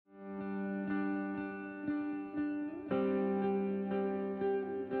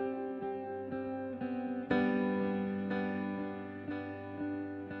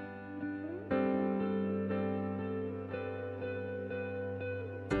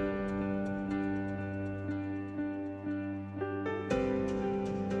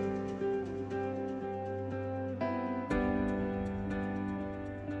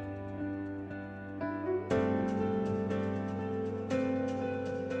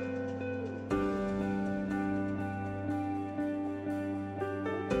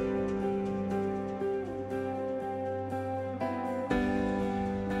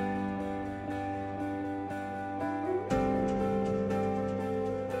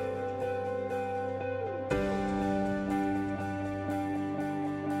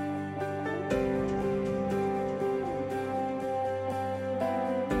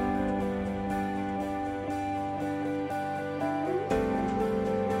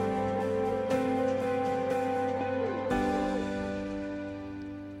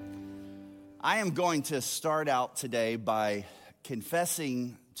I am going to start out today by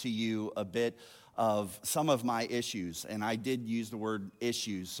confessing to you a bit of some of my issues. And I did use the word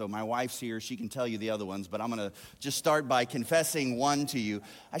issues, so my wife's here. She can tell you the other ones, but I'm going to just start by confessing one to you.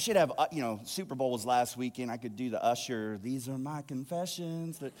 I should have, Super Bowl was last weekend. I could do the usher, these are my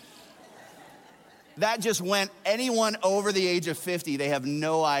confessions. That just went, anyone over the age of 50, they have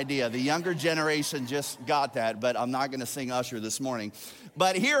no idea. The younger generation just got that, but I'm not going to sing Usher this morning.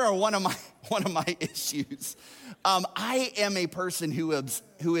 But here are one of my issues. I am a person who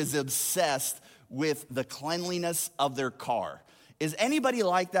is obsessed with the cleanliness of their car. Is anybody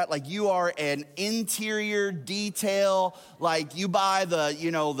like that? Like you are an interior detail, like you buy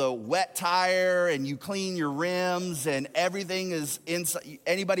the wet tire and you clean your rims and everything is inside.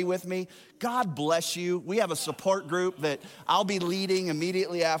 Anybody with me? God bless you. We have a support group that I'll be leading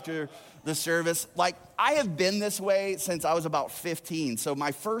immediately after the service. Like I have been this way since I was about 15. So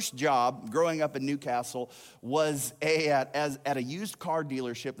my first job growing up in Newcastle was at a used car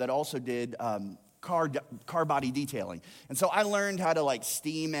dealership that also did car body detailing. And so I learned how to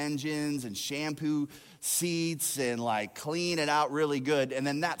steam engines and shampoo seats and clean it out really good. And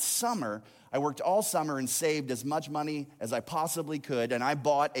then that summer, I worked all summer and saved as much money as I possibly could. And I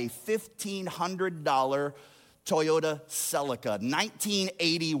bought a $1,500 Toyota Celica,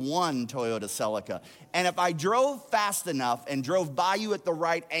 1981 Toyota Celica. And if I drove fast enough and drove by you at the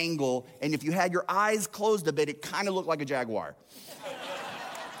right angle, and if you had your eyes closed a bit, it kind of looked like a Jaguar.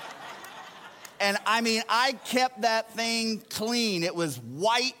 And I kept that thing clean. It was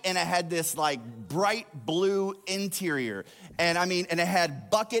white and it had this bright blue interior. And it had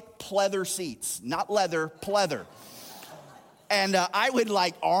bucket pleather seats, not leather, pleather. And I would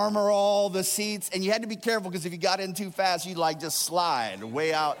armor all the seats, and you had to be careful because if you got in too fast, you'd just slide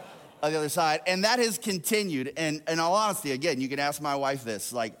way out on the other side. And that has continued. And in all honesty, again, you can ask my wife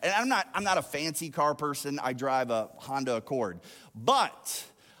this. And I'm not a fancy car person. I drive a Honda Accord, but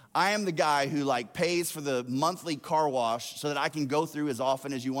I am the guy who pays for the monthly car wash so that I can go through as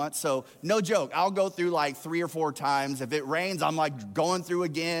often as you want. So no joke, I'll go through 3 or 4 times. If it rains, I'm going through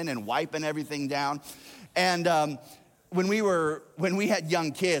again and wiping everything down. And when we had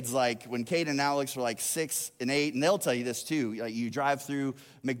young kids, when Kate and Alex were 6 and 8, and they'll tell you this too, you drive through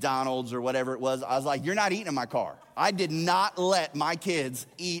McDonald's or whatever it was, I was like, you're not eating in my car. I did not let my kids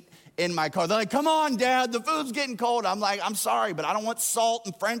eat in my car. They're like, come on, Dad, the food's getting cold. I'm like, I'm sorry, but I don't want salt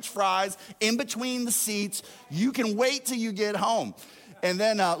and French fries in between the seats. You can wait till you get home. And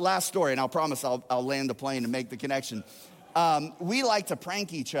then last story, and I'll promise I'll land the plane and make the connection. We like to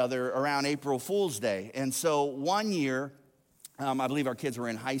prank each other around April Fool's Day. And so one year, I believe our kids were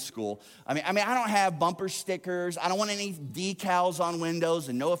in high school. I don't have bumper stickers. I don't want any decals on windows,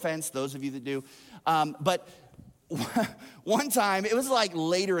 and no offense, those of you that do. But one time, it was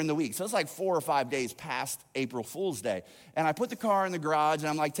later in the week. So it was 4 or 5 days past April Fool's Day. And I put the car in the garage, and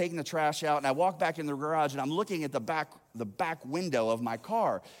I'm taking the trash out, and I walk back in the garage, and I'm looking at the back window of my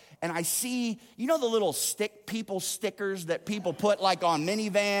car. And I see, the little people stickers that people put on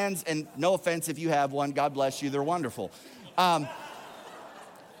minivans. And no offense if you have one, God bless you, they're wonderful. And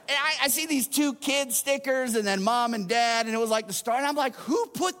I see these 2 kid stickers and then mom and dad, and it was the start. And I'm like, who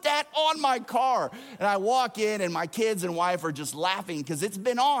put that on my car? And I walk in, and my kids and wife are just laughing because it's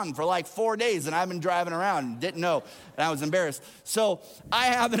been on for 4 days, and I've been driving around and didn't know, and I was embarrassed. So I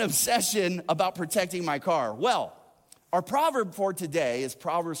have an obsession about protecting my car. Well, our proverb for today is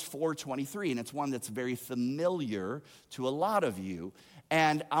Proverbs 4:23, and it's one that's very familiar to a lot of you.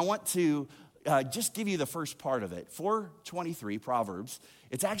 And I want to just give you the first part of it. 4:23, Proverbs.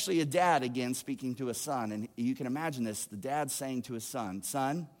 It's actually a dad again speaking to a son. And you can imagine this, the dad saying to his son,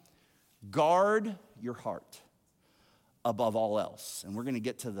 son, guard your heart above all else. And we're going to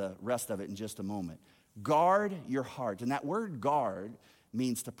get to the rest of it in just a moment. Guard your heart. And that word guard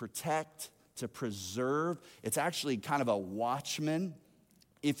means to protect, to preserve. It's actually kind of a watchman,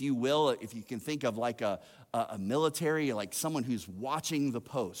 if you will, if you can think of a military, someone who's watching the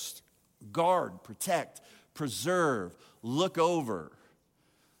post. Guard, protect, preserve, look over.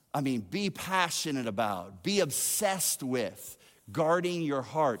 Be passionate about, be obsessed with guarding your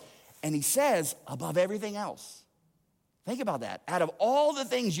heart. And he says, above everything else. Think about that. Out of all the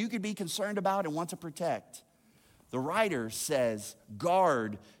things you could be concerned about and want to protect, the writer says,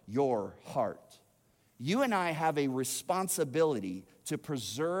 guard your heart. You and I have a responsibility to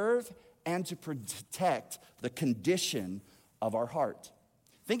preserve and to protect the condition of our heart.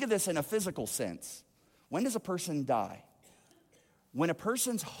 Think of this in a physical sense. When does a person die? When a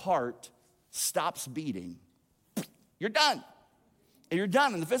person's heart stops beating, you're done. And you're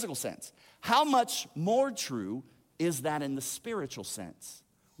done in the physical sense. How much more true is that in the spiritual sense?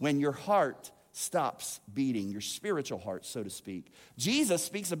 when your heart stops beating, your spiritual heart, so to speak. Jesus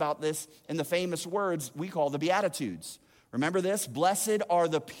speaks about this in the famous words we call the Beatitudes. Remember this? Blessed are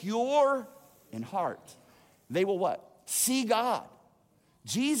the pure in heart. They will what? See God.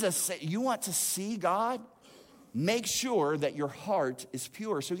 Jesus said, you want to see God? Make sure that your heart is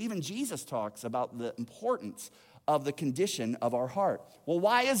pure. So even Jesus talks about the importance of the condition of our heart. Well,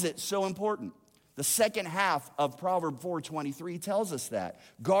 why is it so important? The second half of Proverbs 4:23 tells us that.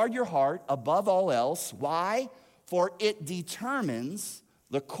 Guard your heart above all else. Why? For it determines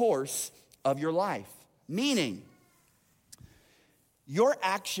the course of your life. Meaning, your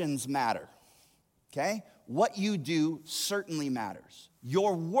actions matter, okay? What you do certainly matters.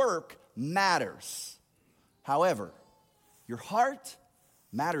 Your work matters. However, your heart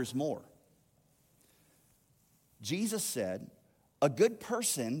matters more. Jesus said, a good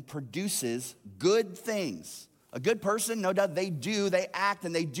person produces good things. A good person, no doubt, they act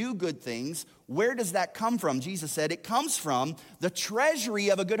and they do good things. Where does that come from? Jesus said it comes from the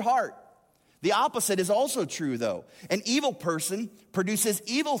treasury of a good heart. The opposite is also true, though. An evil person produces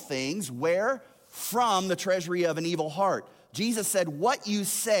evil things. Where? From the treasury of an evil heart. Jesus said, what you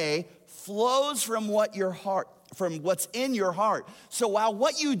say flows from what's in your heart. So while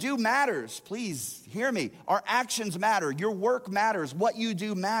what you do matters, please hear me, our actions matter, your work matters, what you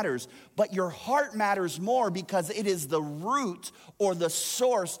do matters, but your heart matters more because it is the root or the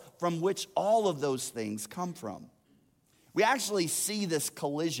source from which all of those things come from. We actually see this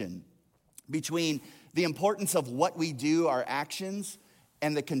collision between the importance of what we do, our actions,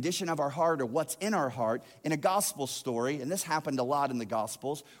 and the condition of our heart or what's in our heart in a gospel story, and this happened a lot in the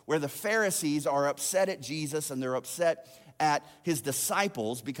Gospels, where the Pharisees are upset at Jesus and they're upset at his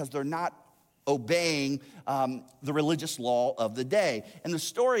disciples because they're not obeying the religious law of the day. And the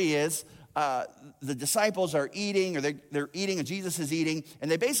story is the disciples are eating, or they're eating and Jesus is eating, and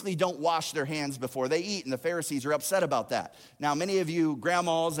they basically don't wash their hands before they eat, and the Pharisees are upset about that. Now, many of you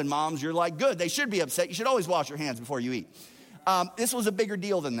grandmas and moms, you're like, good, they should be upset. You should always wash your hands before you eat. This was a bigger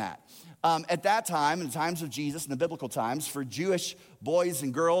deal than that. At that time, in the times of Jesus, in the biblical times, for Jewish boys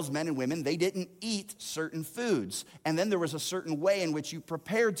and girls, men and women, they didn't eat certain foods. And then there was a certain way in which you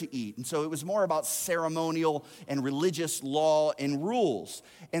prepared to eat. And so it was more about ceremonial and religious law and rules.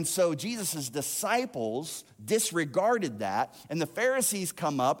 And so Jesus' disciples disregarded that. And the Pharisees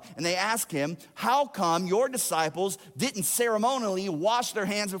come up and they ask him, how come your disciples didn't ceremonially wash their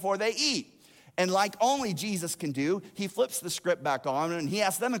hands before they eat? And like only Jesus can do, he flips the script back on and he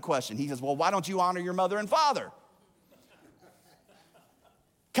asks them a question. He says, well, why don't you honor your mother and father?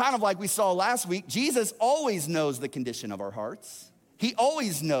 Kind of like we saw last week, Jesus always knows the condition of our hearts. He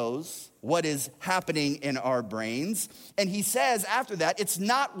always knows what is happening in our brains. And he says after that, it's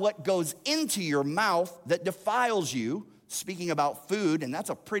not what goes into your mouth that defiles you, speaking about food, and that's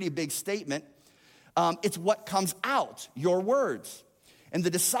a pretty big statement. It's what comes out, your words. And the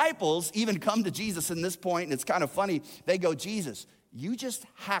disciples even come to Jesus in this point, and it's kind of funny. They go, Jesus, you just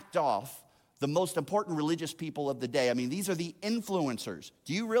hacked off the most important religious people of the day. I mean, these are the influencers.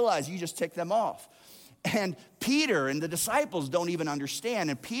 Do you realize you just ticked them off? And Peter and the disciples don't even understand.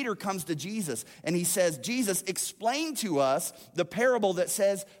 And Peter comes to Jesus, and he says, Jesus, explain to us the parable that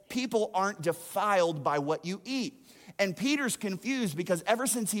says people aren't defiled by what you eat. And Peter's confused because ever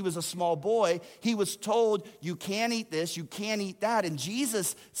since he was a small boy, he was told, you can't eat this, you can't eat that. And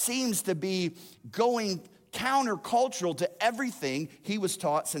Jesus seems to be going countercultural to everything he was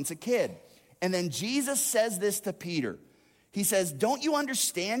taught since a kid. And then Jesus says this to Peter. He says, don't you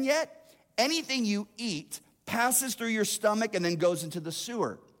understand yet? Anything you eat passes through your stomach and then goes into the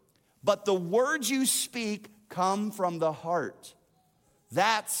sewer. But the words you speak come from the heart.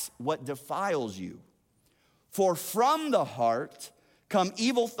 That's what defiles you. For from the heart come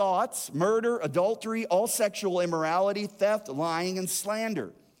evil thoughts, murder, adultery, all sexual immorality, theft, lying, and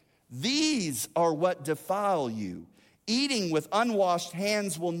slander. These are what defile you. Eating with unwashed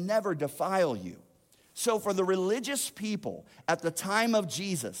hands will never defile you. So for the religious people at the time of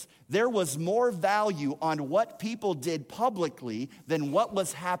Jesus, there was more value on what people did publicly than what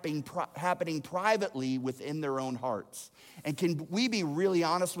was happening privately within their own hearts. And can we be really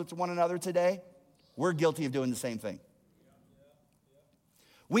honest with one another today? We're guilty of doing the same thing.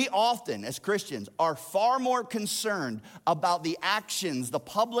 We often, as Christians, are far more concerned about the actions, the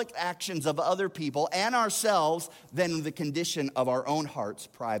public actions of other people and ourselves than the condition of our own hearts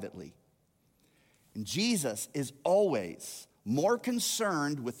privately. And Jesus is always more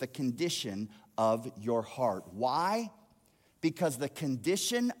concerned with the condition of your heart. Why? Because the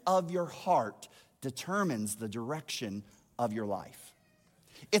condition of your heart determines the direction of your life.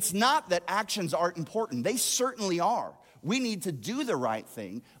 It's not that actions aren't important. They certainly are. We need to do the right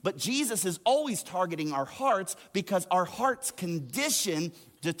thing. But Jesus is always targeting our hearts because our heart's condition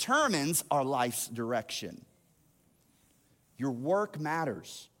determines our life's direction. Your work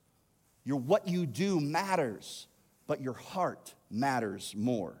matters. What you do matters, but your heart matters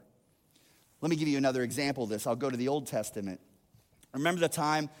more. Let me give you another example of this. I'll go to the Old Testament. Remember the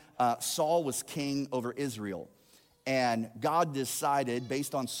time Saul was king over Israel, and God decided,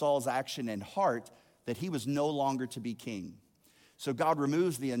 based on Saul's action and heart, that he was no longer to be king. So God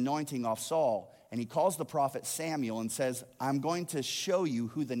removes the anointing off Saul, and he calls the prophet Samuel and says, I'm going to show you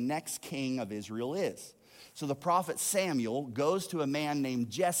who the next king of Israel is. So the prophet Samuel goes to a man named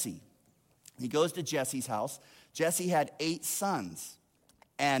Jesse. He goes to Jesse's house. Jesse had 8 sons,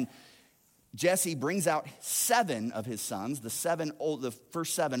 and Jesse brings out 7 of his sons, the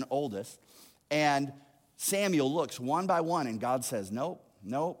first 7 oldest, and Samuel looks one by one, and God says, nope.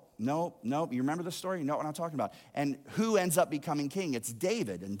 You remember the story? You know what I'm talking about. And who ends up becoming king? It's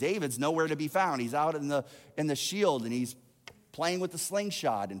David, and David's nowhere to be found. He's out in the shield, and he's playing with the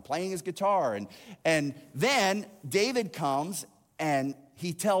slingshot and playing his guitar. And then David comes, and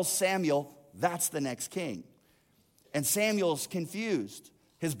he tells Samuel, that's the next king. And Samuel's confused.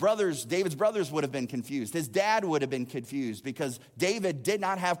 David's brothers would have been confused. His dad would have been confused because David did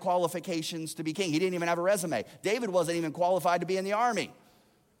not have qualifications to be king. He didn't even have a resume. David wasn't even qualified to be in the army.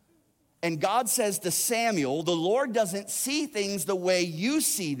 And God says to Samuel, the Lord doesn't see things the way you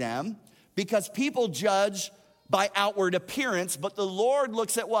see them because people judge by outward appearance, but the Lord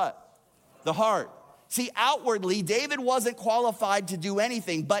looks at what? The heart. See, outwardly, David wasn't qualified to do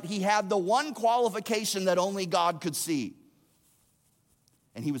anything, but he had the one qualification that only God could see.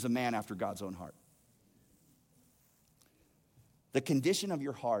 And he was a man after God's own heart. The condition of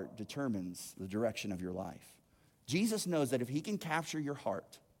your heart determines the direction of your life. Jesus knows that if he can capture your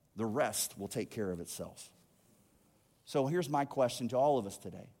heart, the rest will take care of itself. So here's my question to all of us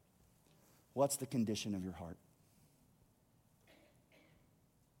today. What's the condition of your heart?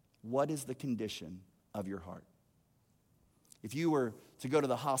 What is the condition of your heart? If you were to go to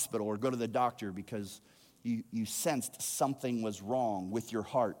the hospital or go to the doctor because you sensed something was wrong with your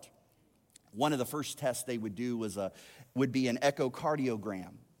heart, one of the first tests they would do would be an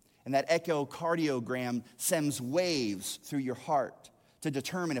echocardiogram. And that echocardiogram sends waves through your heart to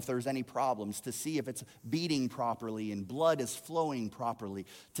determine if there's any problems, to see if it's beating properly and blood is flowing properly.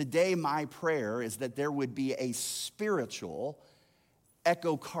 Today, my prayer is that there would be a spiritual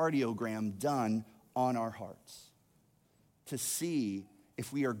echocardiogram done on our hearts to see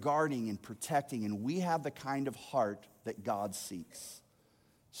if we are guarding and protecting and we have the kind of heart that God seeks.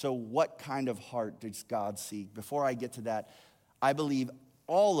 So what kind of heart does God seek? Before I get to that, I believe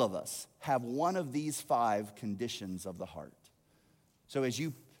all of us have one of these 5 conditions of the heart. So as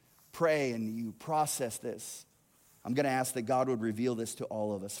you pray and you process this, I'm going to ask that God would reveal this to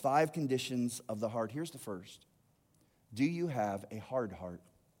all of us. 5 conditions of the heart. Here's the first. Do you have a hard heart?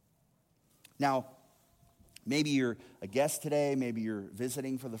 Now, maybe you're a guest today, maybe you're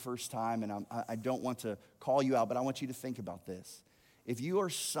visiting for the first time, and I don't want to call you out, but I want you to think about this. If you are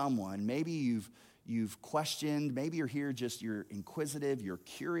someone, maybe you've questioned, maybe you're here just you're inquisitive, you're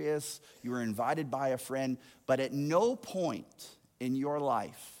curious, you were invited by a friend, but at no point in your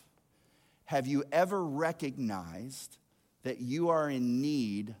life have you ever recognized that you are in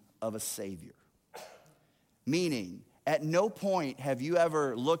need of a Savior? Meaning, at no point have you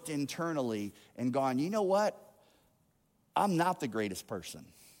ever looked internally and gone, you know what? I'm not the greatest person.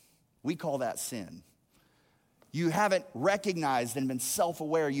 We call that sin. You haven't recognized and been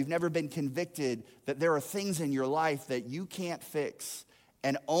self-aware. You've never been convicted that there are things in your life that you can't fix,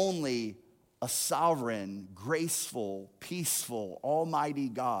 and only a sovereign, graceful, peaceful, almighty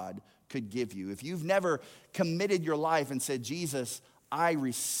God could give you. If you've never committed your life and said, Jesus, I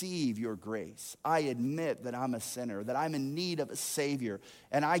receive your grace. I admit that I'm a sinner, that I'm in need of a Savior,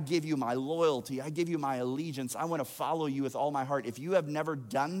 and I give you my loyalty. I give you my allegiance. I want to follow you with all my heart. If you have never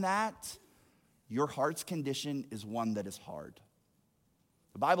done that, your heart's condition is one that is hard.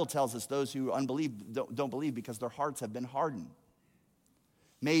 The Bible tells us those who don't believe because their hearts have been hardened.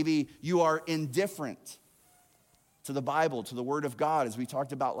 Maybe you are indifferent to the Bible, to the Word of God. As we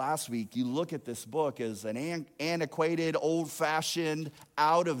talked about last week, you look at this book as an antiquated, old-fashioned,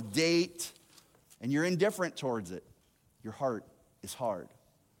 out of date, and you're indifferent towards it. Your heart is hard.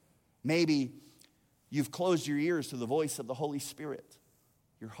 Maybe you've closed your ears to the voice of the Holy Spirit.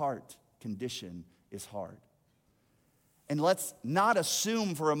 Your heart condition is hard. And let's not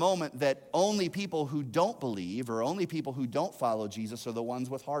assume for a moment that only people who don't believe or only people who don't follow Jesus are the ones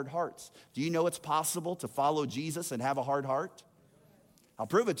with hard hearts. Do you know it's possible to follow Jesus and have a hard heart? I'll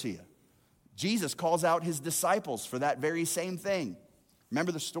prove it to you. Jesus calls out his disciples for that very same thing.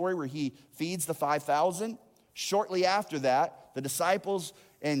 Remember the story where he feeds the 5,000? Shortly after that, the disciples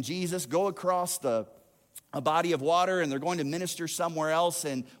and Jesus go across a body of water, and they're going to minister somewhere else,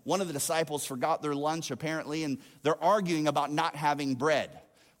 and one of the disciples forgot their lunch apparently, and they're arguing about not having bread.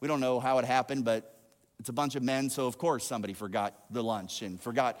 We don't know how it happened, but it's a bunch of men, so of course somebody forgot the lunch and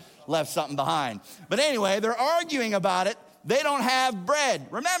left something behind. But anyway, they're arguing about it. They don't have bread.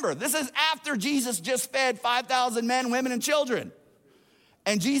 Remember, this is after Jesus just fed 5,000 men, women, and children.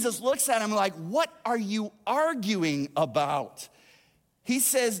 And Jesus looks at him like, what are you arguing about? He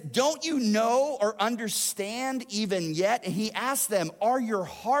says, don't you know or understand even yet? And he asks them, are your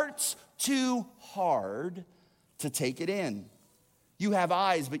hearts too hard to take it in? You have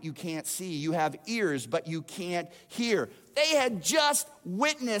eyes, but you can't see. You have ears, but you can't hear. They had just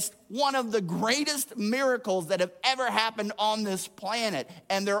witnessed one of the greatest miracles that have ever happened on this planet.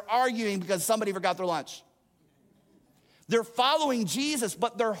 And they're arguing because somebody forgot their lunch. They're following Jesus,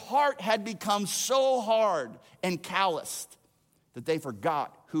 but their heart had become so hard and calloused that they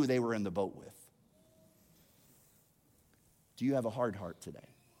forgot who they were in the boat with. Do you have a hard heart today?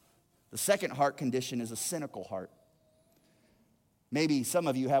 The second heart condition is a cynical heart. Maybe some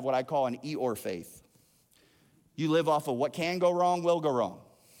of you have what I call an Eeyore faith. You live off of what can go wrong, will go wrong.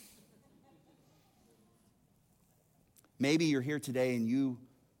 Maybe you're here today and you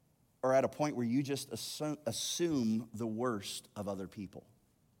are at a point where you just assume the worst of other people.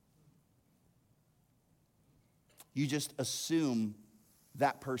 You just assume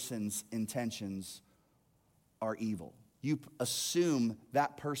that person's intentions are evil. You assume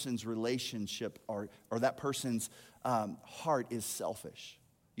that person's relationship or that person's heart is selfish.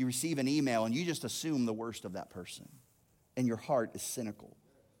 You receive an email and you just assume the worst of that person, and your heart is cynical.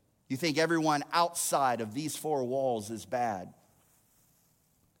 You think everyone outside of these four walls is bad.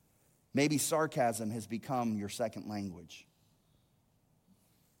 Maybe sarcasm has become your second language.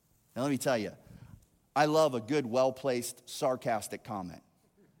 Now let me tell you, I love a good, well-placed, sarcastic comment.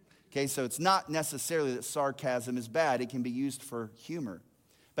 Okay, so it's not necessarily that sarcasm is bad. It can be used for humor.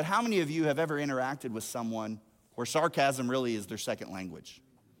 But how many of you have ever interacted with someone where sarcasm really is their second language?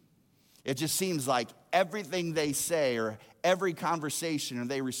 It just seems like everything they say or every conversation or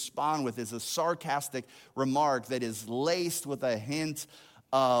they respond with is a sarcastic remark that is laced with a hint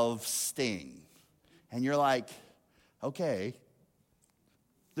of sting. And you're like, okay,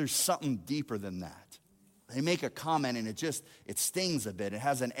 there's something deeper than that. They make a comment and it stings a bit. It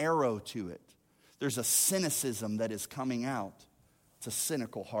has an arrow to it. There's a cynicism that is coming out. It's a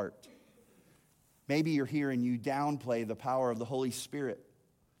cynical heart. Maybe you're here and you downplay the power of the Holy Spirit.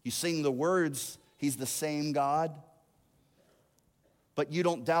 You sing the words, He's the same God, but you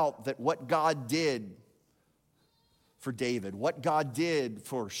don't doubt that what God did for David, what God did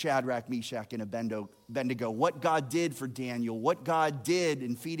for Shadrach, Meshach, and Abednego, what God did for Daniel, what God did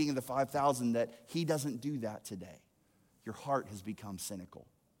in feeding the 5,000, that He doesn't do that today. Your heart has become cynical.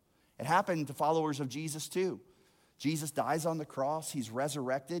 It happened to followers of Jesus too. Jesus dies on the cross. He's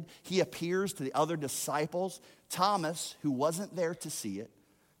resurrected. He appears to the other disciples. Thomas, who wasn't there to see it,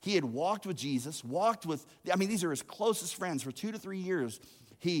 he had walked with Jesus, these are his closest friends for 2 to 3 years.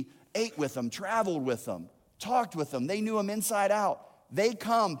 He ate with them, traveled with them, talked with them. They knew him inside out. They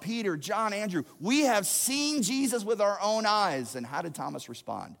come, Peter, John, Andrew. We have seen Jesus with our own eyes. And how did Thomas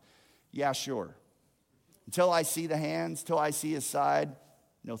respond? Yeah, sure. Until I see the hands, till I see his side,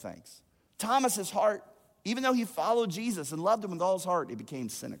 no thanks. Thomas's heart, even though he followed Jesus and loved him with all his heart, it became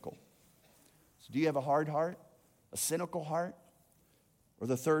cynical. So do you have a hard heart? A cynical heart? Or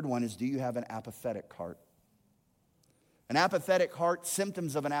the third one is, do you have an apathetic heart? An apathetic heart,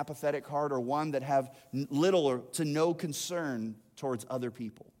 symptoms of an apathetic heart are one that have little or to no concern towards other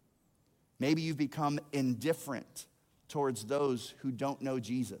people. Maybe you've become indifferent towards those who don't know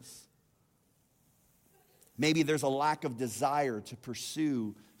Jesus. Maybe there's a lack of desire to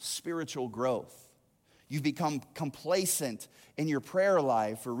pursue spiritual growth. You've become complacent in your prayer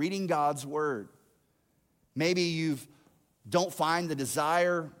life or reading God's word. Maybe you don't find the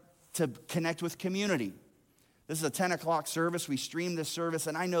desire to connect with community. This is a 10 o'clock service. We stream this service,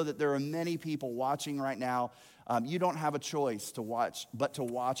 and I know that there are many people watching right now. You don't have a choice to watch, but to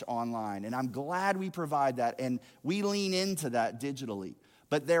watch online. And I'm glad we provide that, and we lean into that digitally.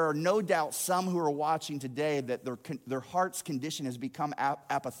 But there are no doubt some who are watching today that their heart's condition has become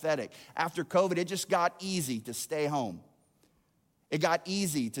apathetic. After COVID, it just got easy to stay home. It got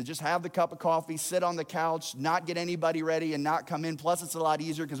easy to just have the cup of coffee, sit on the couch, not get anybody ready, and not come in. Plus, it's a lot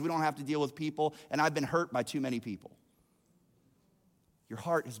easier because we don't have to deal with people, and I've been hurt by too many people. Your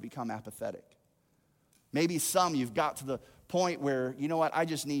heart has become apathetic. Maybe some, you've got to the point where, you know what, I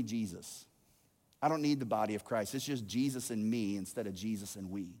just need Jesus. I don't need the body of Christ. It's just Jesus and me instead of Jesus and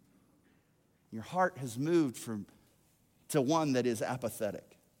we. Your heart has moved to one that is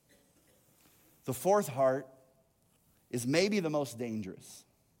apathetic. The fourth heart is maybe the most dangerous,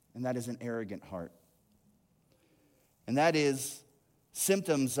 and that is an arrogant heart. And that is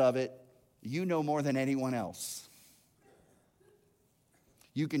symptoms of it. You know more than anyone else.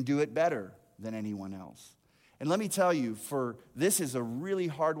 You can do it better than anyone else. And let me tell you, this is a really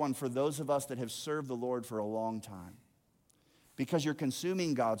hard one for those of us that have served the Lord for a long time. Because you're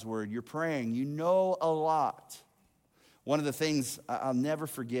consuming God's word, you're praying, you know a lot. One of the things I'll never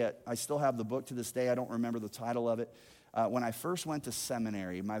forget, I still have the book to this day, I don't remember the title of it. When I first went to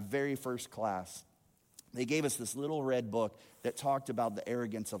seminary, my very first class, they gave us this little red book that talked about the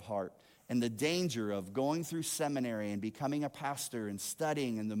arrogance of heart and the danger of going through seminary and becoming a pastor and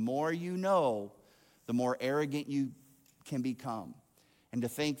studying. And the more you know, the more arrogant you can become. And to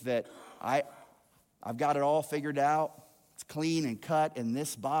think that I've got it all figured out, it's clean and cut in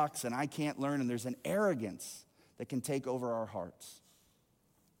this box, and I can't learn. And there's an arrogance that can take over our hearts.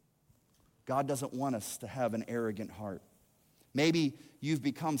 God doesn't want us to have an arrogant heart. Maybe you've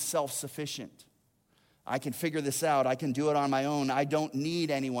become self-sufficient. I can figure this out. I can do it on my own. I don't need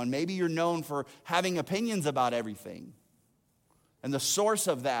anyone. Maybe you're known for having opinions about everything. And the source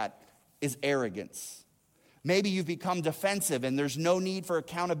of that is arrogance. Maybe you've become defensive and there's no need for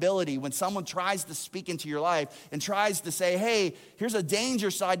accountability. When someone tries to speak into your life and tries to say, hey, here's a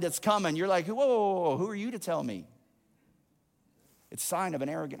danger side that's coming, you're like, whoa, who are you to tell me? It's a sign of an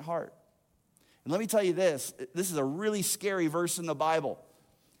arrogant heart. And let me tell you this is a really scary verse in the Bible.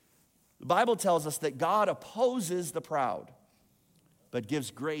 The Bible tells us that God opposes the proud, but gives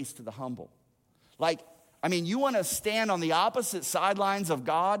grace to the humble. You want to stand on the opposite sidelines of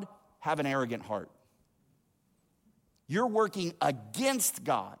God, have an arrogant heart. You're working against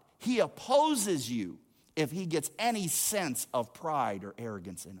God. He opposes you if he gets any sense of pride or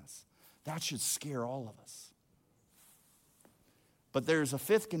arrogance in us. That should scare all of us. But there's a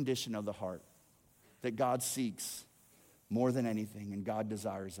fifth condition of the heart that God seeks more than anything, and God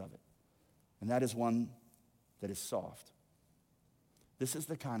desires of it. And that is one that is soft. This is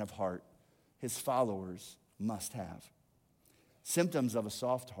the kind of heart his followers must have. Symptoms of a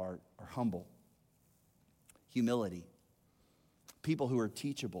soft heart are humble, humility, people who are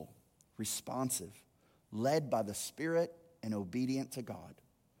teachable, responsive, led by the Spirit and obedient to God,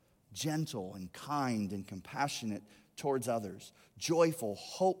 gentle and kind and compassionate towards others, joyful,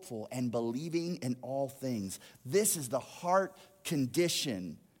 hopeful, and believing in all things. This is the heart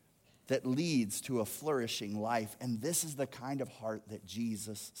condition that leads to a flourishing life, and this is the kind of heart that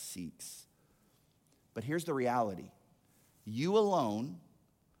Jesus seeks. But here's the reality. You alone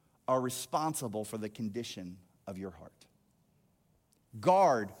are responsible for the condition of your heart.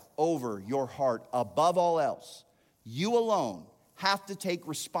 Guard over your heart above all else. You alone have to take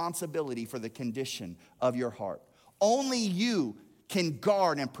responsibility for the condition of your heart. Only you can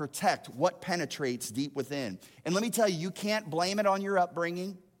guard and protect what penetrates deep within. And let me tell you, you can't blame it on your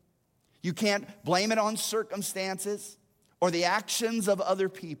upbringing. You can't blame it on circumstances or the actions of other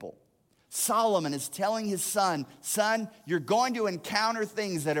people. Solomon is telling his son, you're going to encounter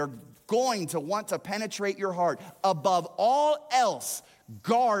things that are going to want to penetrate your heart. Above all else,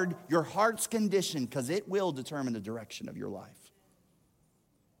 guard your heart's condition because it will determine the direction of your life.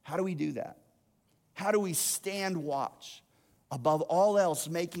 How do we do that? How do we stand watch? Above all else,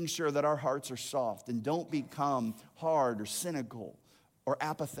 making sure that our hearts are soft and don't become hard or cynical or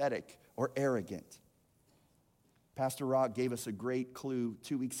apathetic or arrogant. Pastor Rock gave us a great clue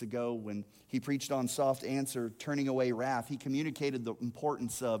 2 weeks ago when he preached on soft answer, turning away wrath. He communicated the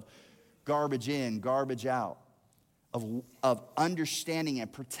importance of garbage in, garbage out, of understanding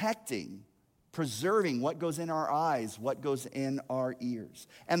and protecting, preserving what goes in our eyes, what goes in our ears.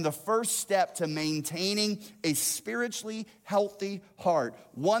 And the first step to maintaining a spiritually healthy heart,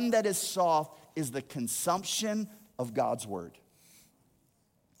 one that is soft, is the consumption of God's word.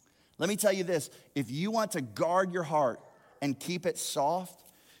 Let me tell you this, if you want to guard your heart and keep it soft,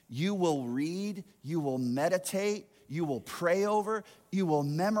 you will read, you will meditate, you will pray over, you will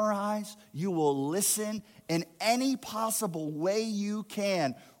memorize, you will listen in any possible way you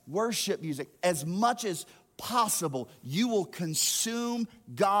can. Worship music, as much as possible, you will consume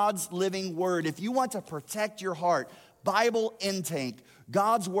God's living word. If you want to protect your heart, Bible intake,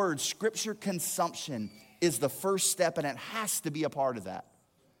 God's word, scripture consumption is the first step, and it has to be a part of that.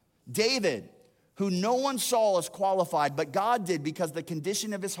 David, who no one saw as qualified, but God did because the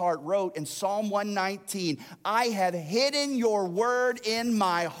condition of his heart, wrote in Psalm 119, I have hidden your word in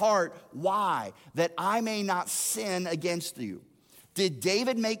my heart. Why? That I may not sin against you. Did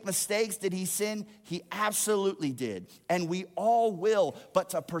David make mistakes? Did he sin? He absolutely did. And we all will. But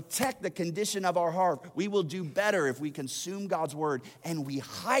to protect the condition of our heart, we will do better if we consume God's word and we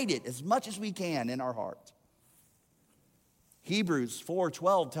hide it as much as we can in our heart. Hebrews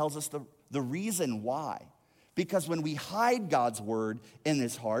 4:12 tells us the reason why. Because when we hide God's word in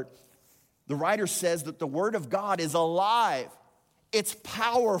this heart, the writer says that the word of God is alive. It's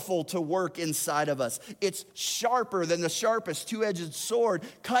powerful to work inside of us. It's sharper than the sharpest two-edged sword,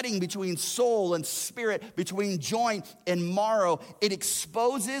 cutting between soul and spirit, between joint and marrow. It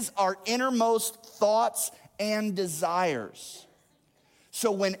exposes our innermost thoughts and desires.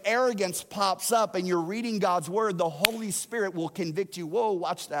 So when arrogance pops up and you're reading God's word, the Holy Spirit will convict you. Whoa,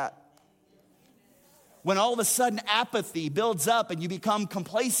 watch that. When all of a sudden apathy builds up and you become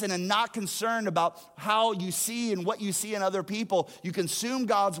complacent and not concerned about how you see and what you see in other people, you consume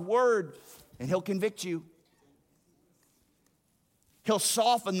God's word and he'll convict you. He'll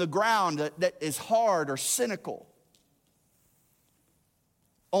soften the ground that is hard or cynical.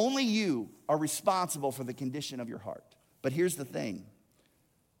 Only you are responsible for the condition of your heart. But here's the thing.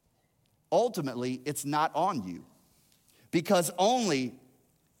 Ultimately, it's not on you, because only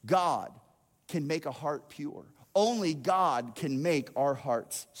God can make a heart pure. Only God can make our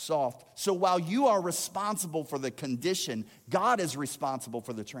hearts soft. So while you are responsible for the condition, God is responsible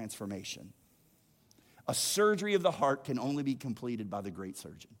for the transformation. A surgery of the heart can only be completed by the great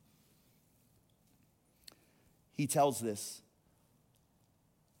surgeon. He tells this,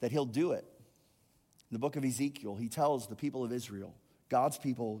 that he'll do it. In the book of Ezekiel, he tells the people of Israel, God's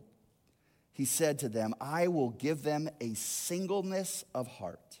people, he said to them, I will give them a singleness of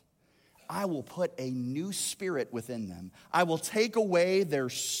heart. I will put a new spirit within them. I will take away their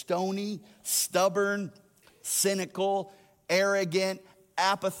stony, stubborn, cynical, arrogant,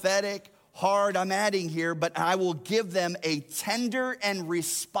 apathetic, hard, I'm adding here, but I will give them a tender and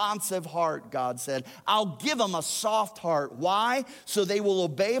responsive heart, God said. I'll give them a soft heart. Why? So they will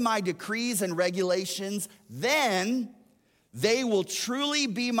obey my decrees and regulations. Then they will truly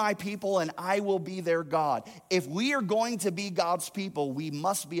be my people and I will be their God. If we are going to be God's people, we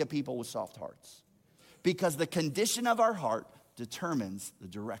must be a people with soft hearts. Because the condition of our heart determines the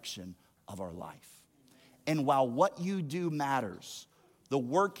direction of our life. And while what you do matters, the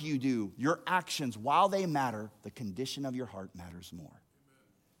work you do, your actions, while they matter, the condition of your heart matters more.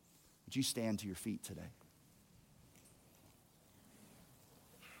 Would you stand to your feet today?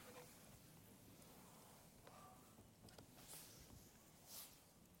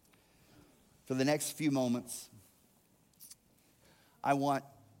 For the next few moments, I want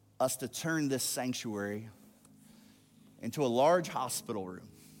us to turn this sanctuary into a large hospital room.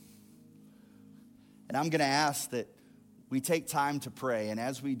 And I'm going to ask that we take time to pray, and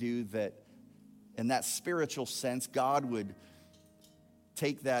as we do, that in that spiritual sense, God would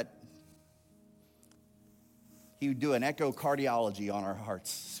take that, he would do an echocardiology on our hearts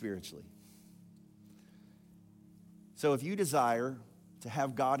spiritually. So if you desire to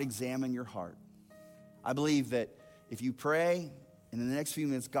have God examine your heart, I believe that if you pray, and in the next few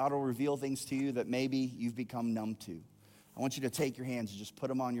minutes, God will reveal things to you that maybe you've become numb to. I want you to take your hands and just put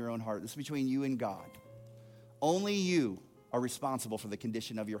them on your own heart. This is between you and God. Only you are responsible for the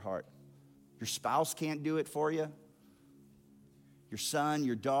condition of your heart. Your spouse can't do it for you. Your son,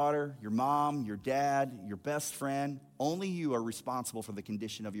 your daughter, your mom, your dad, your best friend. Only you are responsible for the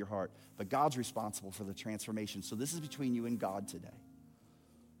condition of your heart. But God's responsible for the transformation. So this is between you and God today.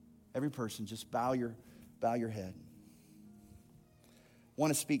 Every person, just bow your head. I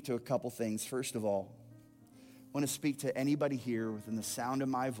want to speak to a couple things. First of all, I want to speak to anybody here within the sound of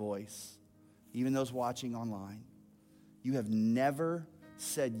my voice, even those watching online. You have never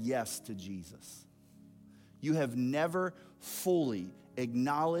said yes to Jesus. You have never fully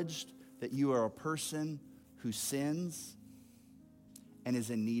acknowledged that you are a person who sins and is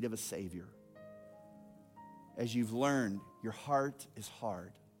in need of a Savior. As you've learned, your heart is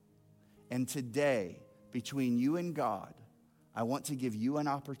hard. And today, between you and God, I want to give you an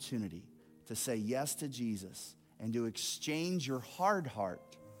opportunity to say yes to Jesus and to exchange your hard heart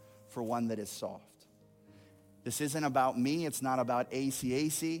for one that is soft. This isn't about me. It's not about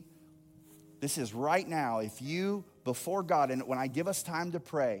ACAC. This is right now. If you, before God, and when I give us time to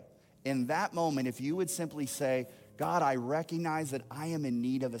pray, in that moment, if you would simply say, God, I recognize that I am in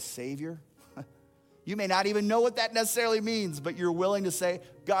need of a Savior. You may not even know what that necessarily means, but you're willing to say,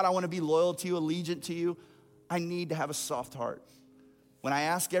 God, I want to be loyal to you, allegiant to you. I need to have a soft heart. When I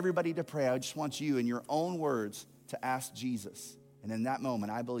ask everybody to pray, I just want you, in your own words, to ask Jesus. And in that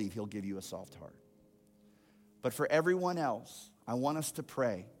moment, I believe he'll give you a soft heart. But for everyone else, I want us to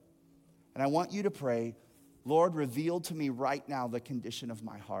pray. And I want you to pray Lord, reveal to me right now the condition of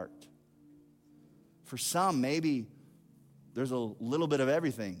my heart. For some, maybe there's a little bit of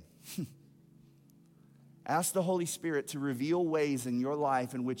everything. Ask the Holy Spirit to reveal ways in your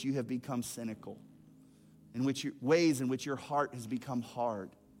life in which you have become cynical, ways in which your heart has become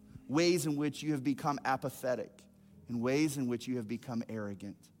hard, ways in which you have become apathetic, and ways in which you have become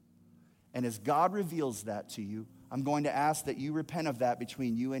arrogant. And as God reveals that to you, I'm going to ask that you repent of that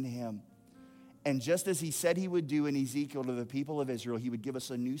between you and him. And just as he said he would do in Ezekiel to the people of Israel, he would give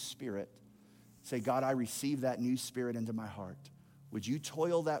us a new spirit. Say, God, I receive that new spirit into my heart. Would you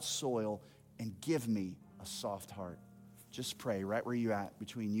toil that soil and give me a soft heart? Just pray right where you're at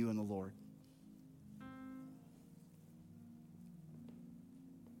between you and the Lord.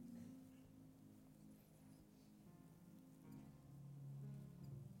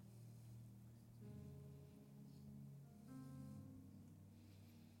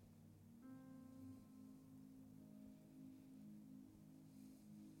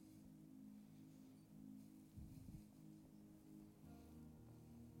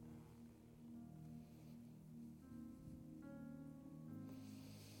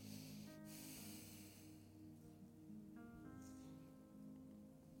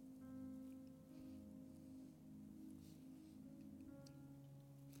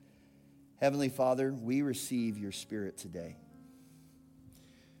 Heavenly Father, we receive your Spirit today.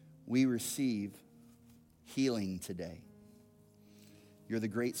 We receive healing today. You're the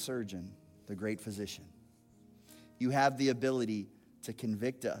great surgeon, the great physician. You have the ability to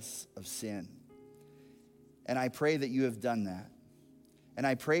convict us of sin. And I pray that you have done that. And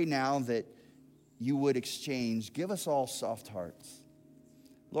I pray now that you would give us all soft hearts.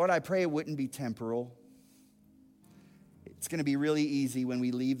 Lord, I pray it wouldn't be temporal. It's going to be really easy when we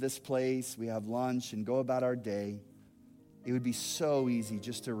leave this place, we have lunch and go about our day. It would be so easy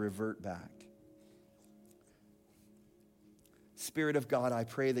just to revert back. Spirit of God, I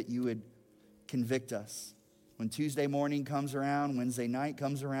pray that you would convict us. When Tuesday morning comes around, Wednesday night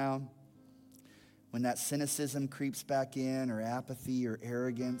comes around, when that cynicism creeps back in, or apathy, or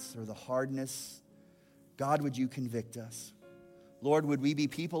arrogance, or the hardness, God, would you convict us? Lord, would we be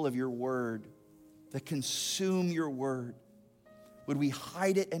people of your word that consume your word? Would we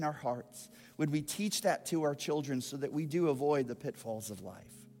hide it in our hearts? Would we teach that to our children so that we do avoid the pitfalls of life?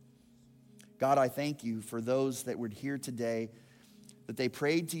 God, I thank you for those that were here today, that they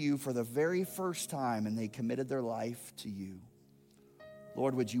prayed to you for the very first time and they committed their life to you.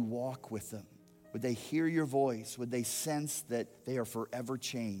 Lord, would you walk with them? Would they hear your voice? Would they sense that they are forever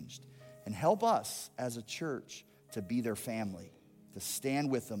changed? And help us as a church to be their family, to stand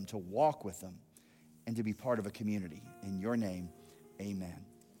with them, to walk with them, and to be part of a community. In your name, amen.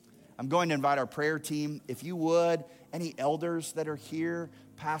 I'm going to invite our prayer team. If you would, any elders that are here,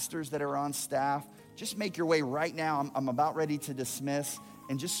 pastors that are on staff, just make your way right now. I'm about ready to dismiss,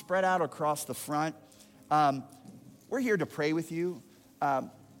 and just spread out across the front. We're here to pray with you.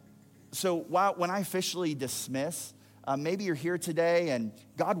 So when I officially dismiss, maybe you're here today and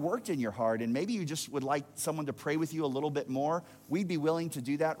God worked in your heart, and maybe you just would like someone to pray with you a little bit more. We'd be willing to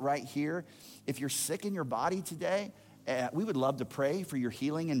do that right here. If you're sick in your body today, we would love to pray for your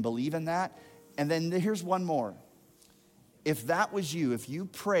healing and believe in that. And then here's one more. If that was you, if you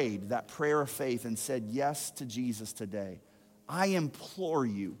prayed that prayer of faith and said yes to Jesus today, I implore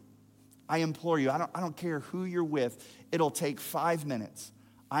you, I don't care who you're with, it'll take 5 minutes.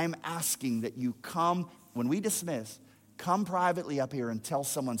 I'm asking that you come, when we dismiss, come privately up here and tell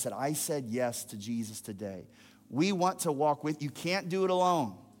someone, said, I said yes to Jesus today. We want to walk with you. You can't do it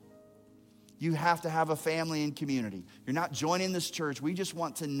alone. You have to have a family and community. You're not joining this church. We just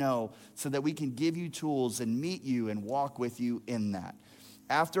want to know so that we can give you tools and meet you and walk with you in that.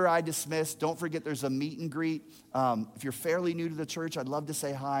 After I dismiss, don't forget there's a meet and greet. If you're fairly new to the church, I'd love to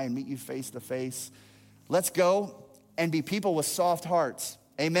say hi and meet you face to face. Let's go and be people with soft hearts.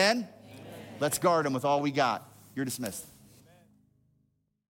 Amen? Amen. Let's guard them with all we got. You're dismissed.